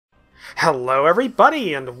Hello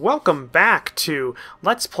everybody and welcome back to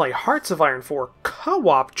Let's Play Hearts of Iron 4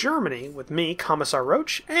 Co-op Germany with me, Commissar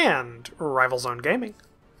Roach, and Rival Zone Gaming.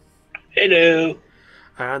 Hello.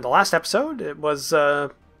 And the last episode, it was,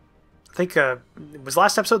 it was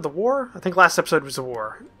last episode the war? I think last episode was the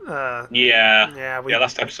war. Yeah.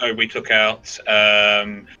 Last episode we took out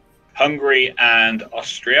Hungary and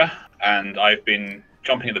Austria, and I've been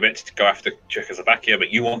jumping at the bit to go after Czechoslovakia,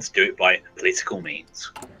 but you want to do it by political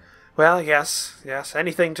means. Well, yes,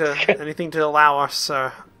 anything to allow us,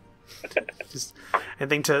 just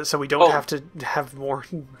anything so we don't have to have more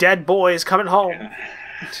dead boys coming home.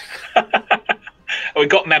 Yeah. We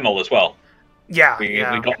got Memel as well. Yeah, we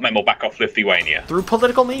got Memel back off Lithuania. Through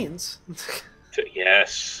political means.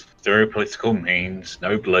 Yes, through political means.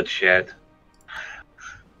 No bloodshed.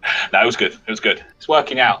 No, it was good. It was good. It's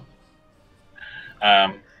working out.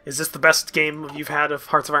 Is this the best game you've had of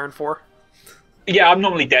Hearts of Iron 4? Yeah, I'm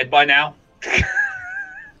normally dead by now.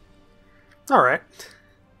 Alright.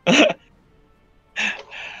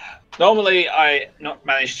 Normally, I not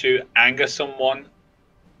manage to anger someone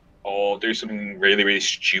or do something really, really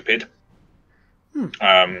stupid.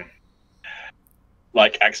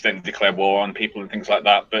 Like accidentally declare war on people and things like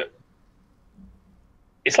that. But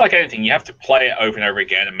it's like anything. You have to play it over and over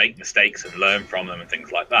again and make mistakes and learn from them and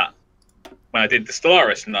things like that. When I did the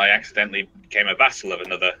Stellaris and I accidentally became a vassal of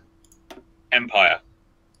another empire,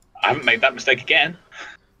 I haven't made that mistake again.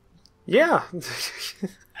 Yeah.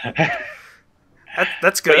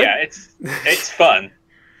 That's good. But yeah, it's fun.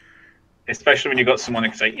 Especially when you've got someone who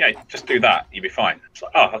can say, yeah, just do that, you'll be fine. It's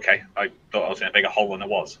like, oh, okay, I thought I was in a bigger hole than I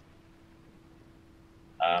was.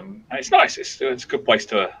 And it's nice. It's a good place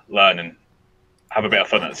to learn and have a bit of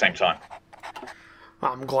fun at the same time.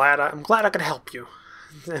 Well, I'm glad I could help you.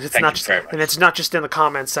 And it's Thank you not just in the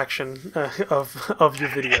comments section of your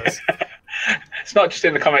videos. It's not just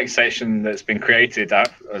in the comment section that's been created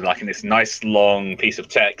like in this nice long piece of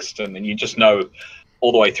text, and then you just know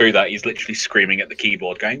all the way through that he's literally screaming at the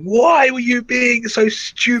keyboard going, "Why were you being so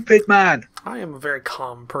stupid, man?" I am a very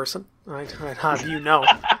calm person. I'd have you know.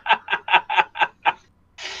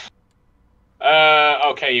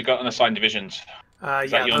 Okay, you've got unassigned divisions.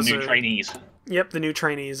 Is that your new trainees? Yep, the new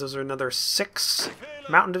trainees. Those are another 6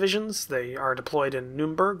 mountain divisions. They are deployed in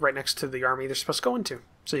Nuremberg, right next to the army they're supposed to go into.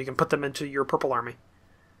 So you can put them into your purple army.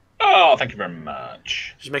 Oh, thank you very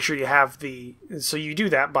much. Just make sure you have the... So you do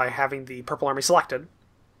that by having the purple army selected.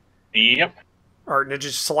 Yep. Or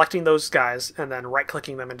just selecting those guys and then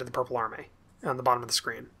right-clicking them into the purple army on the bottom of the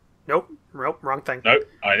screen. Nope, wrong thing. Nope,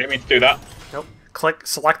 I didn't mean to do that. Nope.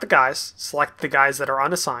 Select the guys that are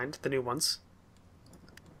unassigned, the new ones.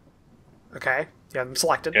 Okay, you have them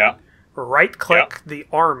selected. Yeah. Right-click the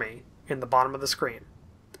army in the bottom of the screen.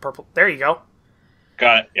 The purple. There you go.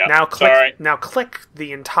 Got it. Yeah. Now click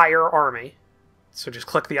the entire army. So just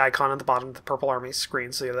click the icon at the bottom of the purple army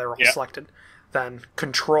screen so they're all selected. Then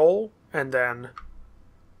Control and then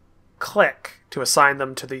click to assign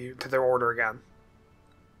them to their order again.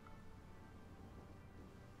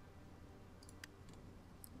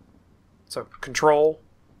 So Control,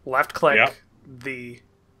 left click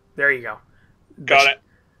There you go. Got it.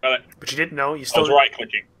 But you didn't know. You still I was right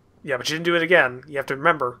clicking. Yeah, but you didn't do it again. You have to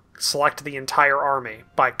remember, select the entire army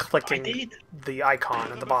by clicking the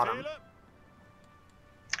icon at the bottom.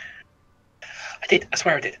 I did. I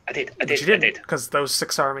swear I did. I did. But you didn't, because those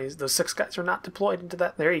 6 guys are not deployed into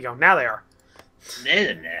that. There you go. Now they are.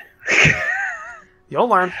 You'll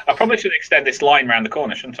learn. I probably should extend this line around the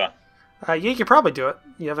corner, shouldn't I? Yeah, you could probably do it.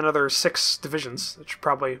 You have another 6 divisions that you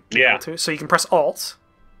probably be able to. So you can press Alt.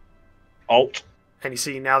 Alt. And you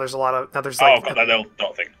see now there's a lot of... Now there's like... Oh, I've got that little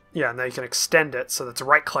dot thing. Yeah, now you can extend it so that's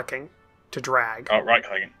right-clicking to drag. Oh,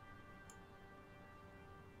 right-clicking.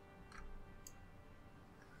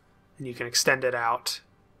 And you can extend it out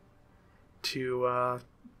to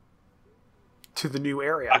the new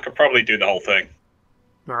area. I could probably do the whole thing.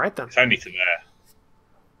 All right, then. It's only to there.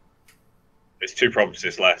 It's 2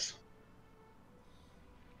 provinces less.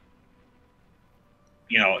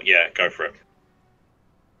 You know what? Yeah, go for it.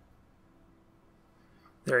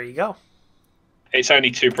 There you go. It's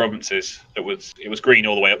only 2 provinces. It was green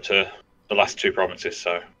all the way up to the last 2 provinces,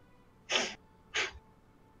 so...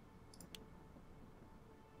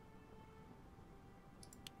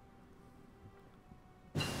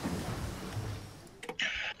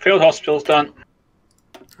 Field hospital's done.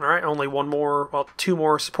 Alright, only 2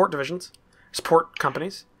 more support divisions. Support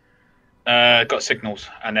companies. Got signals,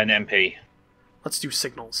 and then MP. Let's do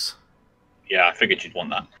signals. Yeah, I figured you'd want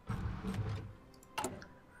that.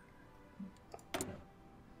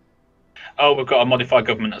 Oh, we've got a modified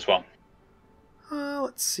government as well.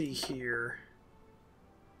 Let's see here.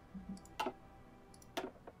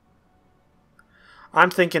 I'm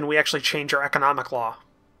thinking we actually change our economic law.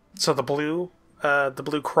 So the blue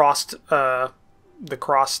crossed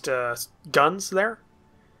guns there.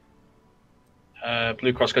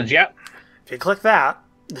 Blue Cross guns, yeah. If you click that,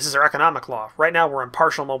 this is our economic law. Right now we're in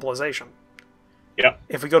partial mobilization. Yeah.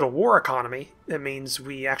 If we go to war economy, it means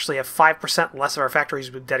we actually have 5% less of our factories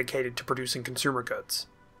dedicated to producing consumer goods.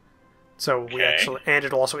 So and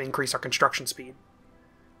it'll also increase our construction speed.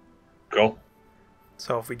 Cool.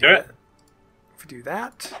 So if we do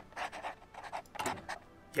that,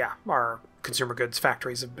 yeah, our consumer goods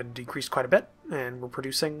factories have been decreased quite a bit, and we're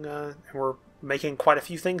producing, and we're making quite a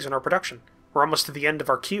few things in our production. We're almost to the end of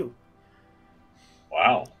our queue.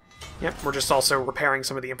 Wow. Yep, we're just also repairing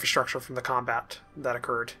some of the infrastructure from the combat that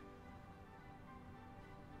occurred.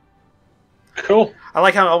 Cool. I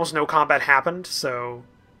like how almost no combat happened, so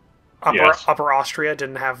Upper Austria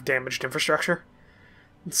didn't have damaged infrastructure.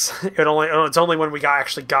 It's only when we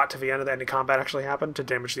actually got to Vienna that any combat actually happened to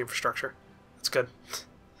damage the infrastructure. That's good.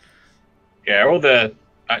 Yeah, all the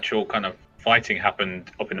actual kind of fighting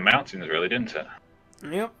happened up in the mountains, really, didn't it?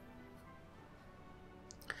 Yep.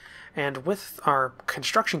 And with our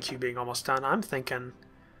construction queue being almost done, I'm thinking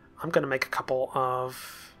I'm going to make a couple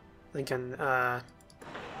of... in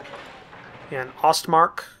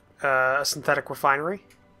Ostmark, a synthetic refinery.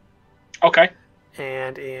 Okay.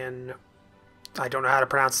 And in... I don't know how to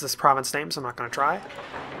pronounce this province name, so I'm not going to try.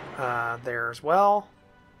 There as well.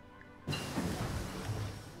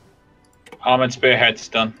 Armored Spearhead's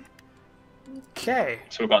done. Okay.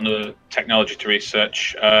 So we've got another technology to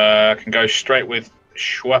research. Can go straight with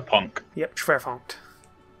Schwerpunkt. Yep, Schwerpunkt.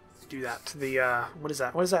 Do that. What is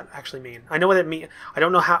that? What does that actually mean? I know what it means. I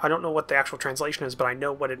don't know what the actual translation is, but I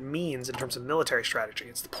know what it means in terms of military strategy.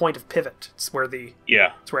 It's the point of pivot. It's where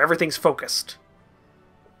it's where everything's focused.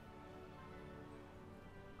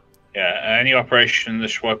 Yeah, any operation in the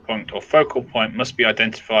Schwerpunkt or focal point must be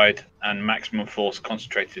identified and maximum force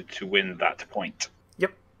concentrated to win that point.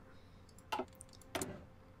 Yep.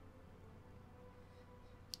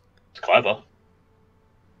 It's clever.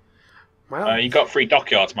 Well, you got 3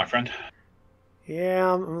 dockyards, my friend.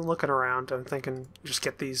 Yeah, I'm looking around. I'm thinking just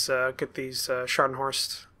get these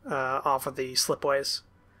Scharnhorst off of the slipways.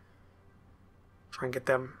 Try and get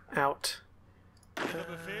them out.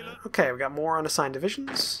 Okay, we got more unassigned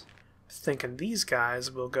divisions. Thinking these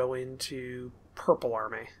guys will go into Purple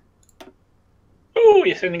Army. Oh,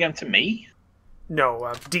 you're sending them to me?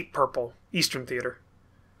 No, Deep Purple, Eastern Theater.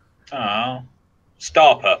 Oh,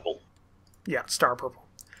 Star Purple. Yeah, Star Purple.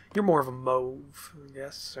 You're more of a mauve, I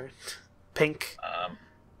guess, or pink.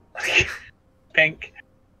 Pink.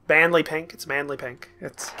 Manly pink. It's manly pink.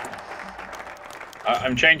 It's.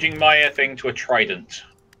 I'm changing my thing to a trident.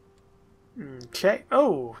 Okay.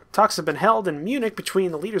 Oh, talks have been held in Munich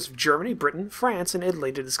between the leaders of Germany, Britain, France, and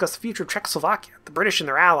Italy to discuss the future of Czechoslovakia. The British and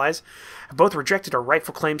their allies have both rejected our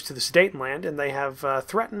rightful claims to the Sudetenland, and they have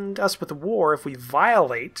threatened us with a war if we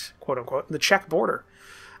violate, quote-unquote, the Czech border.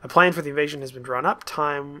 A plan for the invasion has been drawn up.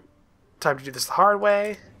 Time to do this the hard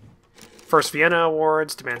way. First Vienna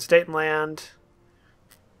Awards, demand Sudetenland.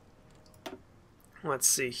 Let's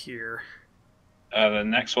see here. The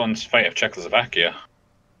next one's Fate of Czechoslovakia.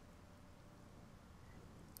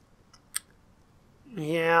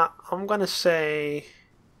 Yeah, I'm going to say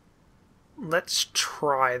let's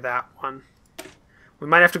try that one. We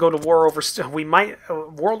might have to go to war over...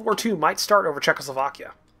 World War II might start over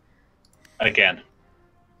Czechoslovakia. Again.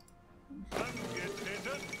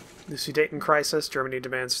 The Sudeten crisis. Germany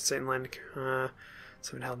demands Sudetenland.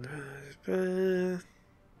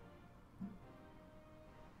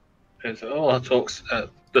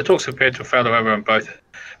 The talks appear to have failed, however, and both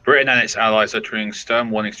Britain and its allies are uttering stern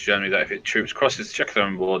warnings to Germany that if its troops crosses the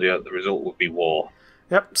Czechoslovakian border, the result would be war.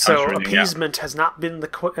 Yep, so appeasement has not been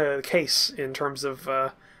the case in terms of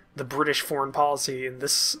the British foreign policy in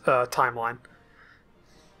this timeline.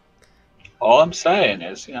 All I'm saying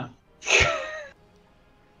is,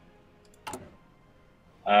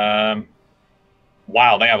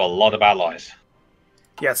 wow, they have a lot of allies.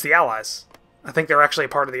 Yeah, it's the Allies. I think they're actually a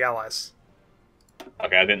part of the Allies.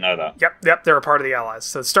 Okay, I didn't know that. Yep, they're a part of the Allies.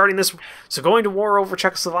 So going to war over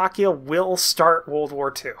Czechoslovakia will start World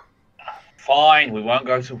War II. Fine, we won't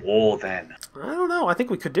go to war then. I don't know. I think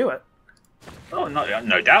we could do it. Oh,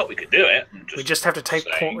 no doubt we could do it. We just have to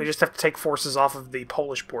take forces off of the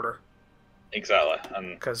Polish border. Exactly,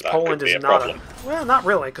 and because Poland is not well, not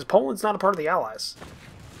really, because Poland's not a part of the Allies.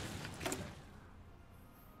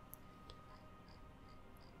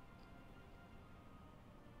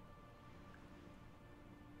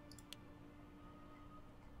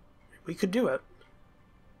 We could do it.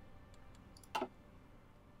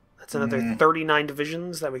 That's another 39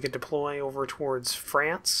 divisions that we could deploy over towards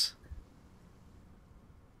France.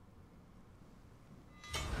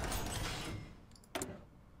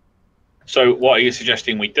 So what are you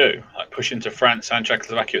suggesting we do? Like push into France and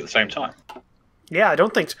Czechoslovakia at the same time? Yeah, I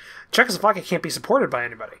don't think Czechoslovakia can't be supported by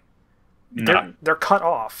anybody. No. They're cut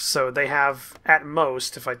off, so they have at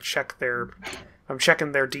most, if I check their, I'm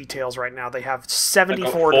checking their details right now, they have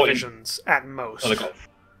 74 divisions at most. Well, they've got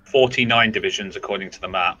 49 divisions according to the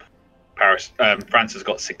map. France has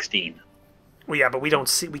got 16. Well, yeah, but we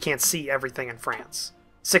can't see everything in France.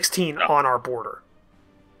 16 on our border.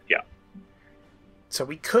 Yeah. So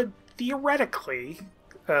we could theoretically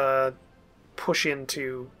push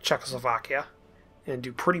into Czechoslovakia and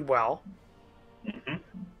do pretty well. Mm-hmm.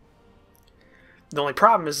 The only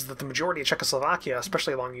problem is that the majority of Czechoslovakia,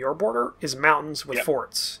 especially along your border, is mountains with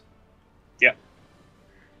forts. Yeah.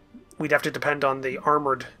 We'd have to depend on the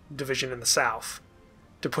armored division in the south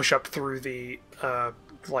to push up through the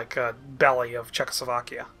belly of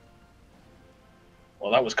Czechoslovakia.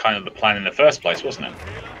 Well, that was kind of the plan in the first place, wasn't it?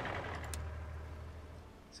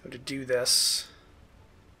 So to do this,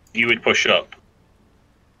 you would push up,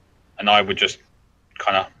 and I would just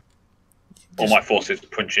kind of all my forces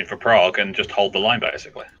punch in for Prague and just hold the line,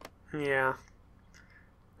 basically. Yeah.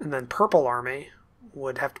 And then Purple Army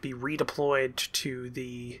would have to be redeployed to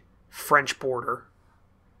the French border.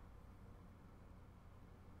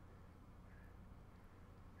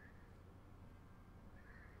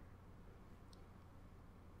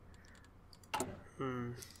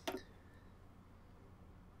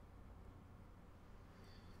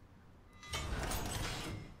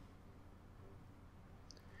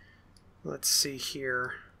 Let's see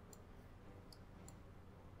here.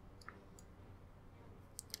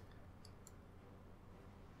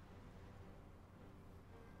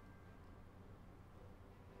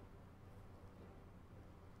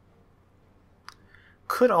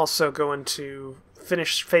 Could also go into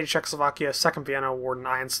finish Fate of Czechoslovakia, Second Vienna War,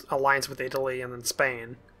 and alliance with Italy and then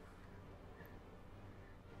Spain.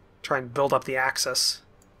 Try and build up the Axis.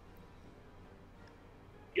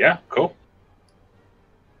 Yeah, cool.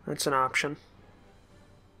 That's an option.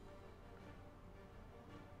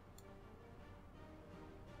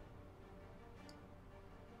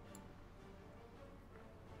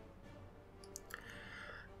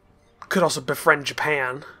 Could also befriend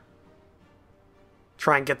Japan.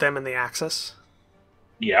 Try and get them in the Axis.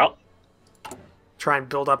 Yeah. Try and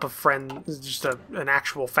build up just an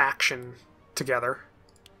actual faction together.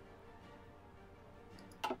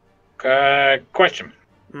 Question.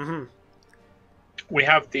 Mm-hmm. We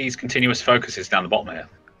have these continuous focuses down the bottom here.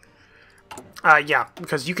 Yeah,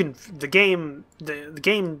 because you can the game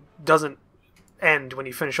doesn't end when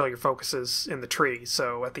you finish all your focuses in the tree.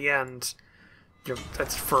 So at the end,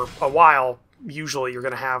 that's for a while. Usually, you're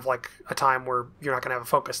going to have like a time where you're not going to have a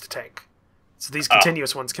focus to take. So these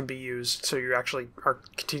continuous ones can be used, so you actually are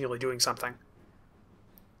continually doing something.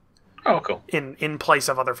 Oh, cool. In place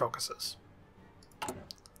of other focuses.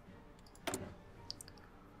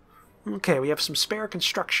 Okay, we have some spare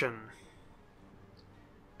construction.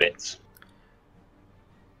 Bits.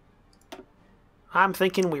 I'm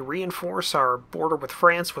thinking we reinforce our border with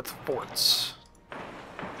France with forts.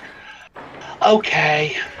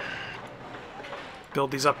 Okay. Build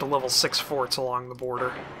these up to level 6 forts along the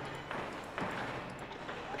border.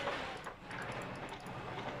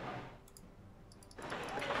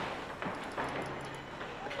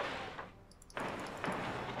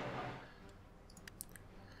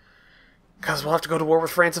 Because we'll have to go to war with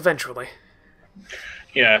France eventually.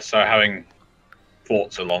 Yeah, so having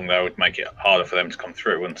forts along there would make it harder for them to come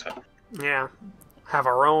through, wouldn't it? Yeah. Have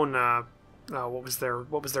our own, what was their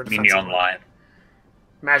defensive Mignon line.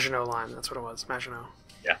 Maginot line, that's what it was. Maginot.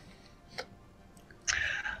 Yeah.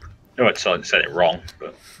 No, I said it wrong,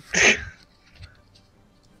 but...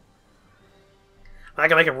 I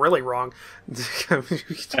can make it really wrong. We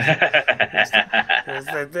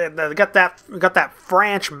got that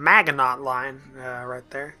French Maginot line right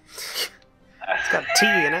there. It's got T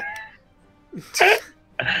in it.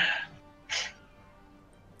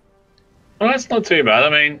 Well, that's not too bad. I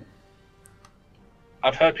mean,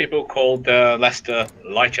 I've heard people called Leicester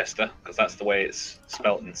Leicester because that's the way it's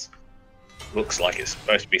spelt and looks like it's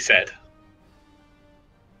supposed to be said.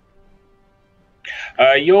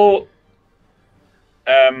 Your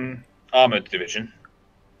armored division.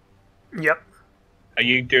 Yep. Are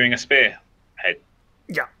you doing a spearhead?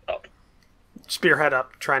 Yeah. Up. Spearhead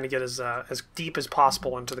up, trying to get as deep as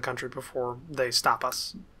possible into the country before they stop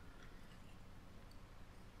us.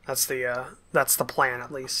 That's the plan,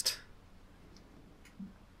 at least.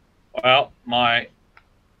 Well, my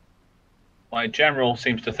My general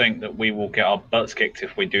seems to think that we will get our butts kicked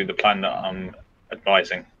if we do the plan that I'm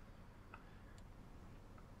advising.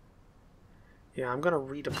 Yeah, I'm going to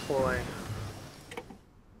redeploy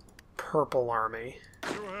Purple Army.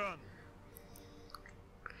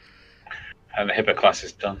 And the Hippo class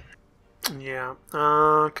is done. Yeah.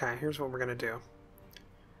 Okay, here's what we're going to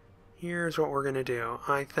do.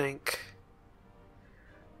 I think...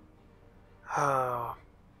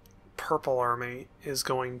 Purple Army is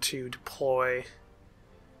going to deploy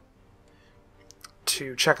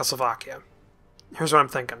to Czechoslovakia. Here's what I'm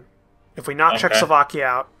thinking. If we knock Czechoslovakia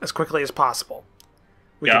out as quickly as possible,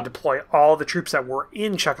 we can deploy all the troops that were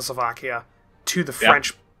in Czechoslovakia to the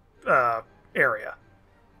French area.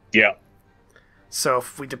 Yeah. So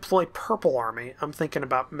if we deploy Purple Army, I'm thinking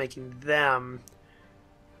about making them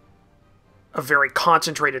a very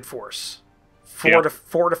concentrated force.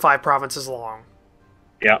 Four to five provinces long.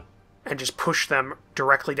 Yeah. And just push them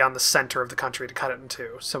directly down the center of the country to cut it in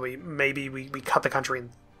two. So we cut the country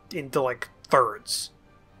into like thirds.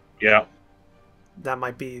 Yeah. That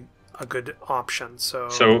might be a good option.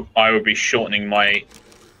 So I would be shortening my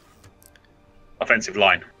offensive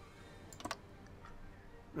line.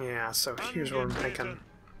 Yeah, so here's what I'm thinking.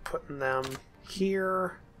 Putting them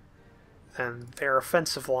here. Then their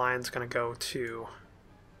offensive line's going to go to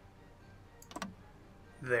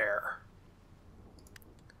there.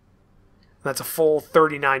 That's a full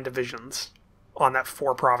 39 divisions on that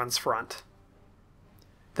 4-province front.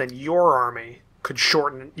 Then your army could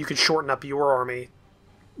shorten up your army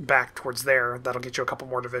back towards there. That'll get you a couple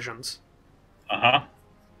more divisions. Uh-huh.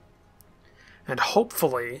 And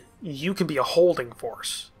hopefully you can be a holding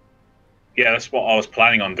force. Yeah, that's what I was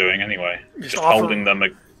planning on doing anyway. Just holding them.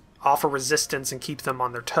 Offer resistance and keep them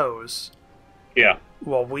on their toes. Yeah.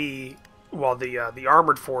 While the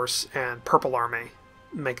armored force and Purple Army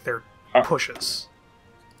make their pushes.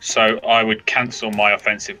 So I would cancel my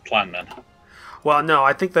offensive plan then. Well, no,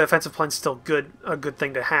 I think the offensive plan's still a good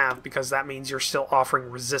thing to have, because that means you're still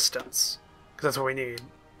offering resistance. Because that's what we need.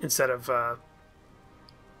 Instead of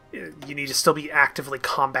you need to still be actively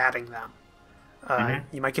combating them.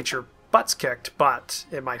 You might get your butts kicked, but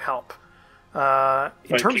it might help.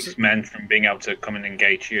 It keeps men from being able to come and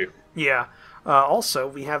engage you. Yeah. Also,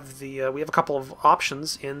 we have a couple of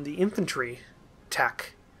options in the infantry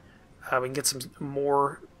tech. We can get some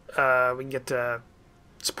more. We can get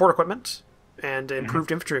support equipment and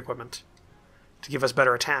improved infantry equipment to give us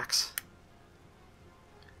better attacks.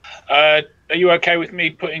 Are you okay with me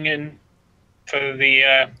putting in for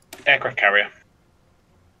the aircraft carrier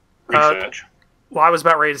research? Well, I was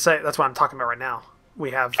about ready to say that's what I'm talking about right now.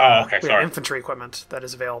 We have have infantry equipment that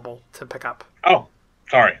is available to pick up. Oh,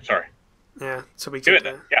 sorry. Yeah, so we do could it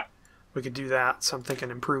then. Yeah, we could do that. So I'm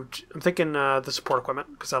thinking improved. I'm thinking the support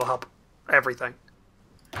equipment, because that'll help everything.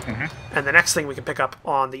 And the next thing we can pick up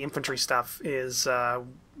on the infantry stuff is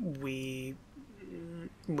we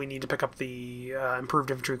need to pick up the improved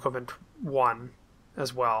infantry equipment 1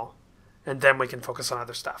 as well, and then we can focus on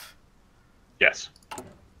other stuff. Yes.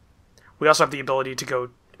 We also have the ability to go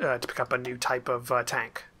to pick up a new type of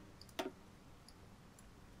tank.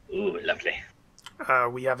 Ooh, lovely.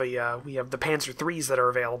 We have the Panzer IIIs that are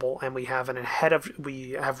available, and we have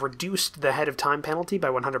we have reduced the ahead of time penalty by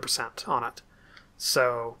 100% on it.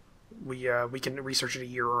 So we can research it a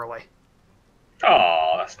year early.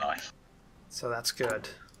 Oh, that's nice. So that's good.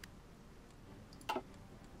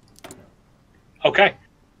 Okay.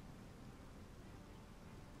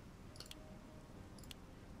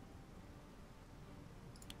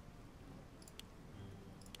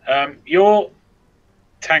 Your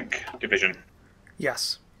tank division.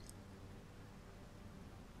 Yes.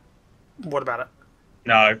 What about it?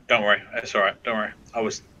 No, don't worry. It's all right. Don't worry. I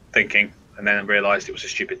was thinking, and then I realised it was a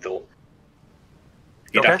stupid thought.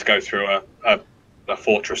 You'd have to go through a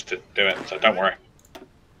fortress to do it, so don't worry.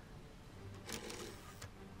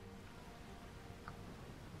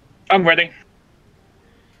 I'm ready.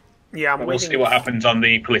 Yeah, I'm waiting. We'll see what happens on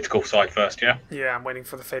the political side first, yeah? Yeah, I'm waiting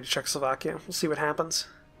for the fate of Czechoslovakia. We'll see what happens.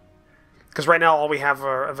 Because right now all we have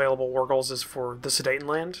available war goals is for the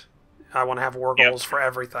Sudetenland. I want to have war goals for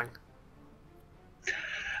everything.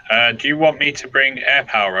 Do you want me to bring air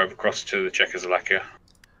power over across to the Czechoslovakia?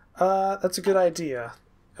 That's a good idea.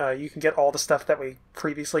 You can get all the stuff that we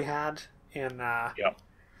previously had in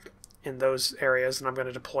those areas, and I'm going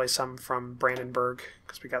to deploy some from Brandenburg,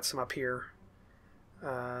 because we got some up here.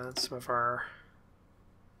 Some of our...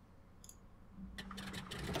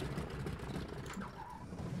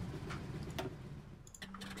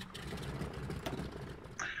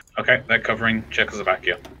 Okay, they're covering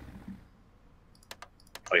Czechoslovakia.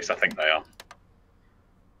 At least I think they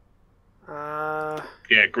are.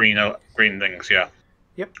 Yeah, green green things, yeah.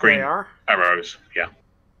 Yep, Green they are. arrows, yeah.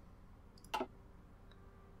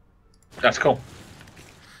 That's cool.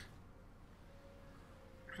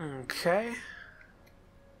 Okay.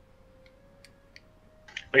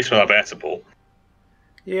 At least we'll have air support.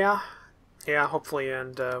 Yeah. Yeah, hopefully,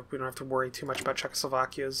 and we don't have to worry too much about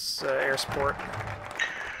Czechoslovakia's air support.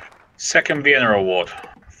 Second Vienna Award.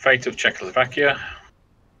 Fate of Czechoslovakia.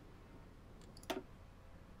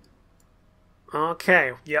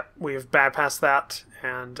 Okay. Yep, we've bypassed that,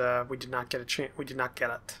 and we did not get a chance. We did not get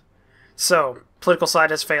it. So, political side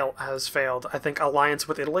has failed. I think alliance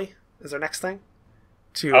with Italy is our next thing.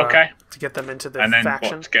 To get them into the and then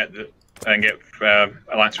faction. What, get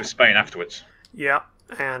alliance with Spain afterwards. Yeah,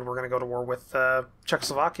 and we're gonna go to war with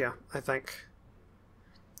Czechoslovakia, I think.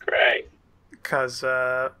 Great. Because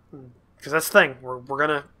that's the thing. We're going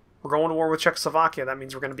to war with Czechoslovakia. That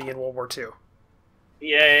means we're going to be in World War II.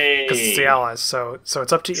 Yay! Because it's the Allies. So it's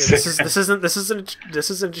up to you. This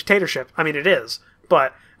isn't a dictatorship. I mean, it is,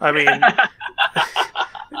 but I mean,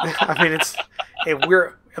 it's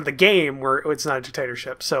the game. It's not a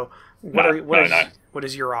dictatorship. So what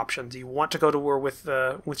is your option? Do you want to go to war with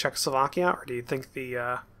Czechoslovakia, or do you think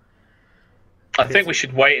I think we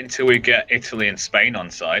should wait until we get Italy and Spain on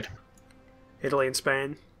side. Italy and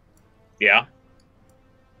Spain? Yeah.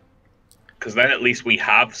 Because then at least we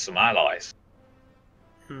have some allies.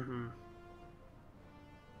 Mm-hmm.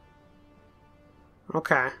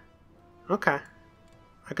 Okay.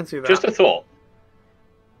 I can see that. Just a thought.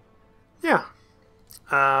 Yeah.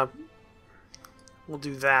 We'll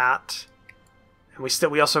do that.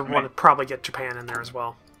 And we also want to probably get Japan in there as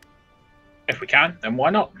well. If we can, then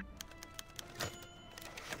why not?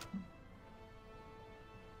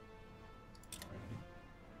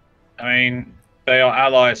 I mean, they are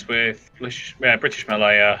allies with British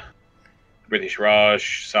Malaya, British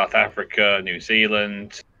Raj, South Africa, New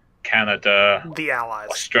Zealand, Canada, the allies,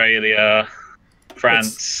 Australia,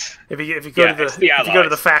 France. If you go to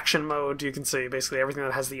the faction mode, you can see basically everything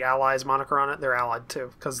that has the allies moniker on it. They're allied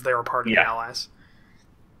too because they're a part of the allies.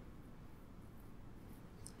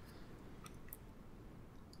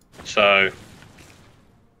 So,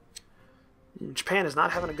 Japan is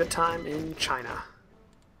not having a good time in China.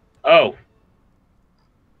 Oh,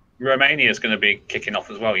 Romania is going to be kicking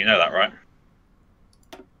off as well. You know that, right?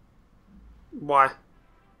 Why?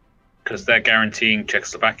 Because they're guaranteeing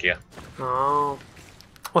Czechoslovakia. Oh.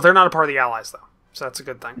 Well, they're not a part of the Allies, though, so that's a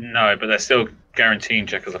good thing. No, but they're still guaranteeing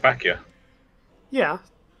Czechoslovakia. Yeah.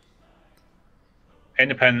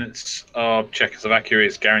 Independence of Czechoslovakia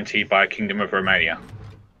is guaranteed by Kingdom of Romania.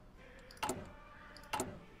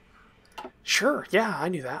 Sure, yeah, I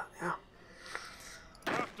knew that, yeah.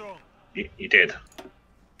 You did?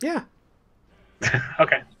 Yeah.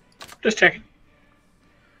 Okay. Just checking.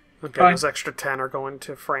 Okay, those extra 10 are going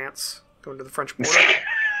to France, going to the French border.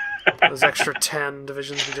 Those extra 10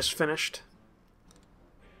 divisions we just finished.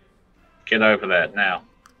 Get over there now.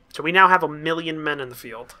 So we now have 1 million men in the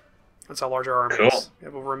field. That's how large our army is. We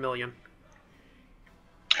have over 1 million.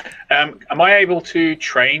 Am I able to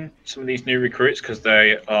train some of these new recruits because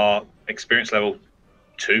they are experience level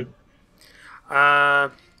 2?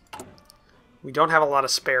 We don't have a lot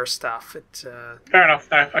of spare stuff. Fair enough.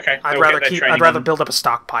 No, okay. I'd rather build up a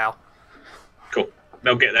stockpile. Cool.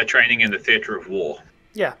 They'll get their training in the theater of war.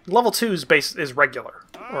 Yeah, level 2 is regular,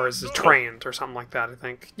 or is trained, or something like that. I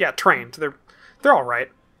think. Yeah, trained. They're all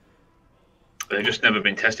right. They've just never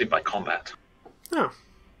been tested by combat. Oh.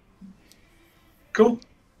 Cool.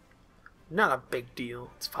 Not a big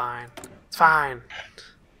deal. It's fine. It's fine.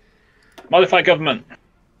 Modify government.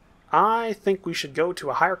 I think we should go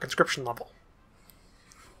to a higher conscription level.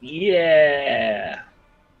 Yeah.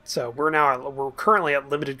 So we're currently at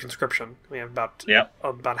limited conscription. We have about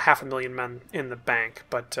 500,000 men in the bank,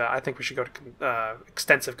 but I think we should go to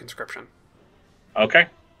extensive conscription. Okay.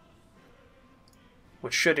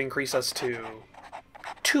 Which should increase us to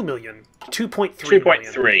 2 million, 2.3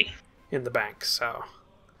 2.3 in the bank. So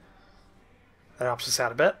that helps us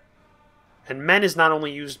out a bit. And men is not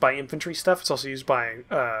only used by infantry stuff; it's also used by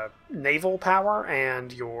naval power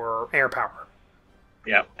and your air power.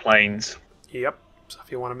 Yeah, planes. Yep. So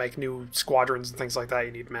if you want to make new squadrons and things like that,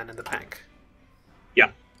 you need men in the bank. Yeah.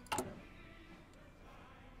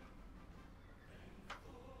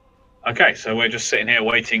 Okay, so we're just sitting here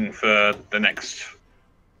waiting for the next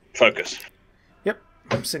focus. Yep.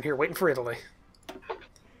 I'm sitting here waiting for Italy.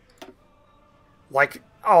 Like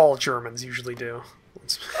all Germans usually do.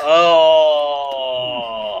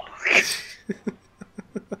 Oh.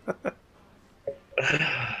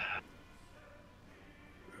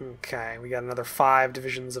 Okay, we got another 5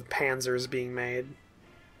 divisions of panzers being made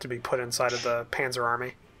to be put inside of the Panzer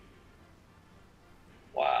Army.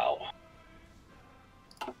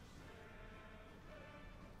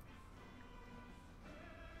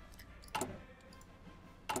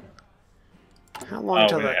 How long Oh,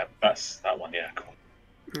 until yeah, that's that one. Yeah, cool.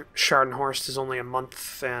 Scharnhorst is only a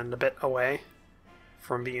month and a bit away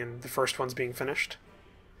from being the first ones being finished.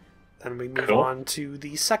 Then we move on to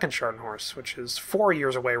the second Scharnhorst, which is 4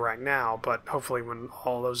 years away right now, but hopefully when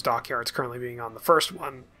all those dockyards currently being on the first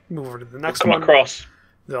one move over to the next one, across.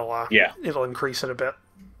 They'll it'll increase it a bit.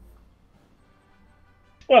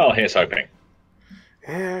 Well, here's hoping.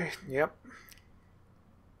 Yep.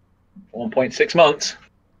 1.6 months.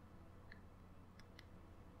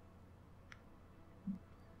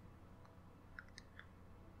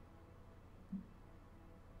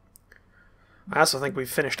 I also think we've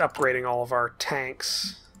finished upgrading all of our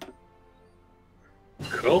tanks.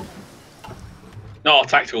 Cool. Not our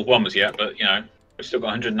tactical bombers yet, but you know we've still got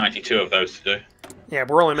 192 of those to do. Yeah,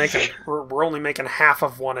 we're only making half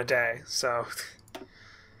of one a day, so.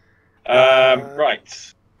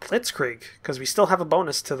 Right. Blitzkrieg, because we still have a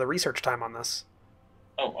bonus to the research time on this.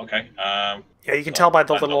 Oh, okay. Yeah, you can tell by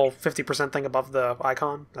the little 50% thing above the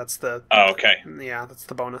icon. That's the. Oh, okay. Yeah, that's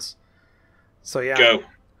the bonus. So yeah. Go.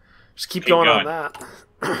 Just keep going on that.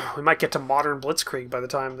 We might get to modern Blitzkrieg by the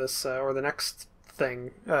time this or the next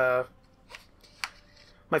thing. Might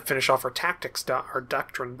finish off our tactics, our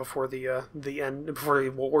doctrine before the end, before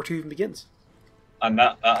World War II even begins. And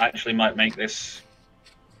that actually might make this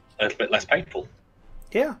a little bit less painful.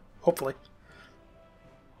 Yeah, hopefully.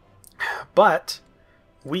 But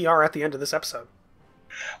we are at the end of this episode.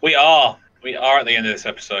 We are at the end of this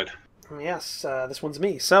episode. Yes, this one's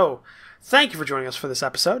me. So, thank you for joining us for this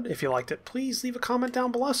episode. If you liked it, please leave a comment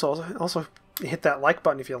down below. So also hit that like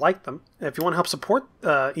button if you like them. If you want to help support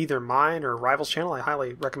either mine or Rival's channel, I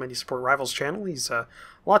highly recommend you support Rival's channel. He's a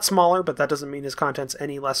lot smaller, but that doesn't mean his content's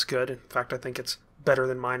any less good. In fact, I think it's better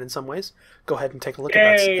than mine in some ways. Go ahead and take a look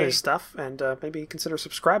at his stuff, and maybe consider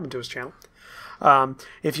subscribing to his channel.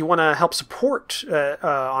 If you want to help support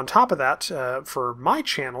on top of that for my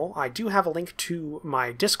channel, I do have a link to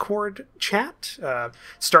my Discord chat.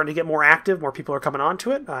 It's starting to get more active. More people are coming on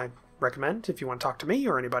to it. I recommend, if you want to talk to me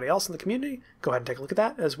or anybody else in the community, go ahead and take a look at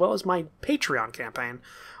that, as well as my Patreon campaign,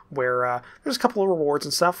 where there's a couple of rewards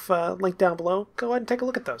and stuff linked down below. Go ahead and take a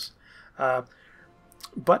look at those.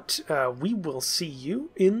 But we will see you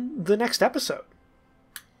in the next episode.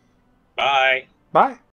 Bye. Bye.